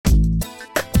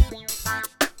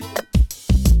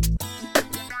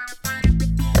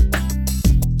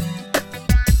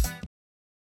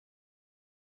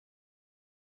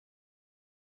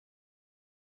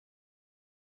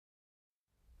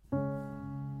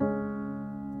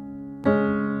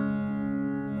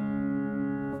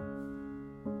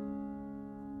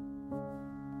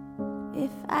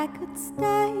I could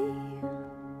stay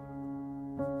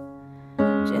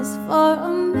just for a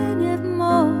minute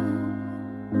more,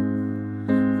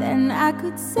 then I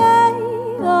could say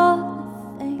all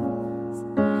the things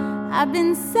I've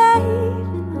been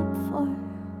saving up for.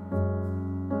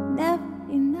 Never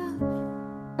enough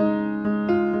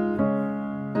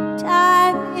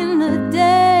time in the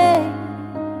day,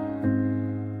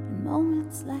 and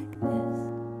moments like this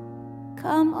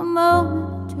come a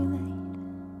moment too late.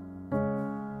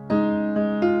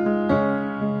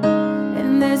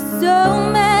 And there's so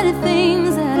many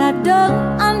things that I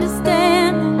don't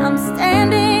understand. I'm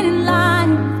standing in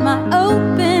line with my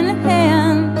open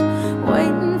hand,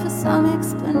 waiting for some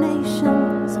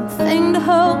explanation, something to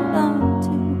hold on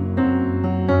to.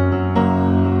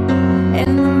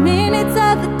 And the minutes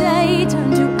of the day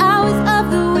turn to hours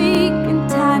of the week, and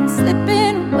time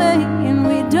slipping away, and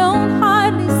we don't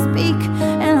hardly speak.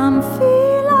 And I'm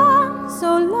feeling so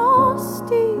lost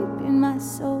deep in my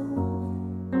soul.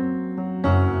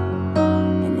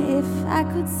 And if I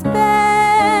could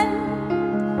spend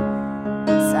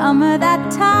some of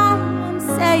that time I'm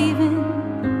saving,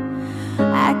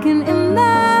 I can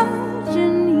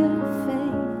imagine your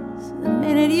face the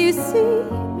minute you see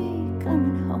me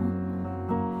coming home.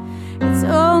 It's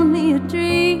only a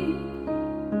dream,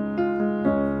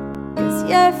 'cause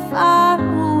you're far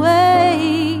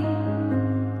away,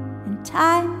 and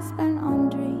time spent on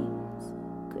dreams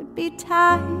could be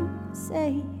time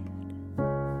saved.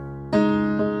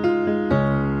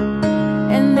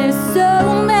 And there's so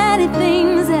many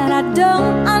things that I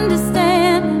don't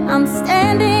understand. I'm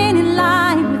standing in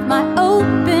line with my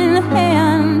open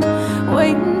hand,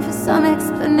 waiting for some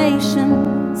explanation,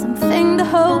 something to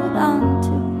hold on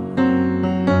to.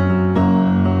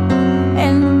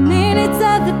 And the minutes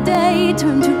of the day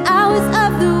turn to hours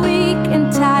of the week,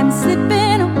 and time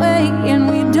slipping away, and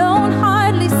we don't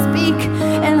hardly speak.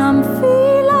 And I'm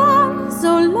feeling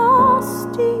so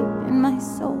lost deep in my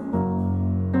soul.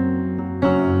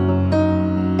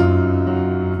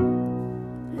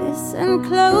 Listen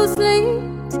closely,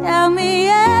 tell me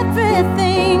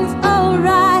everything's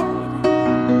alright.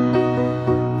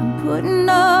 I'm putting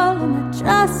all of my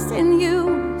trust in you,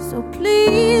 so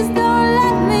please don't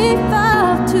let me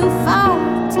fall too far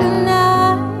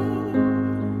tonight.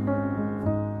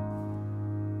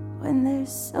 When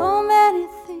there's so many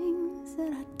things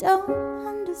that I don't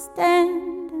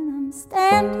understand, and I'm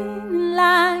standing in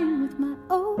line with my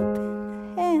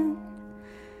open hand,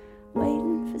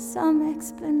 waiting for some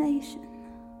explanation,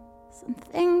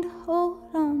 something to hold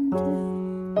on to.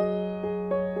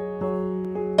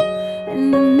 And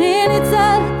the minutes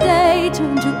of the day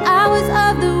turn to hours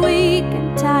of the week, and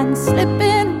time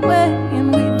slipping away, and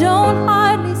we don't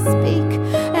hardly speak.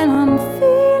 And I'm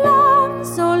feeling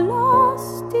so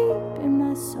lost deep in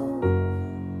my soul.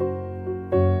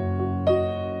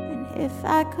 And if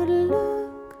I could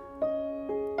look,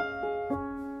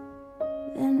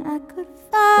 then I could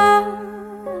find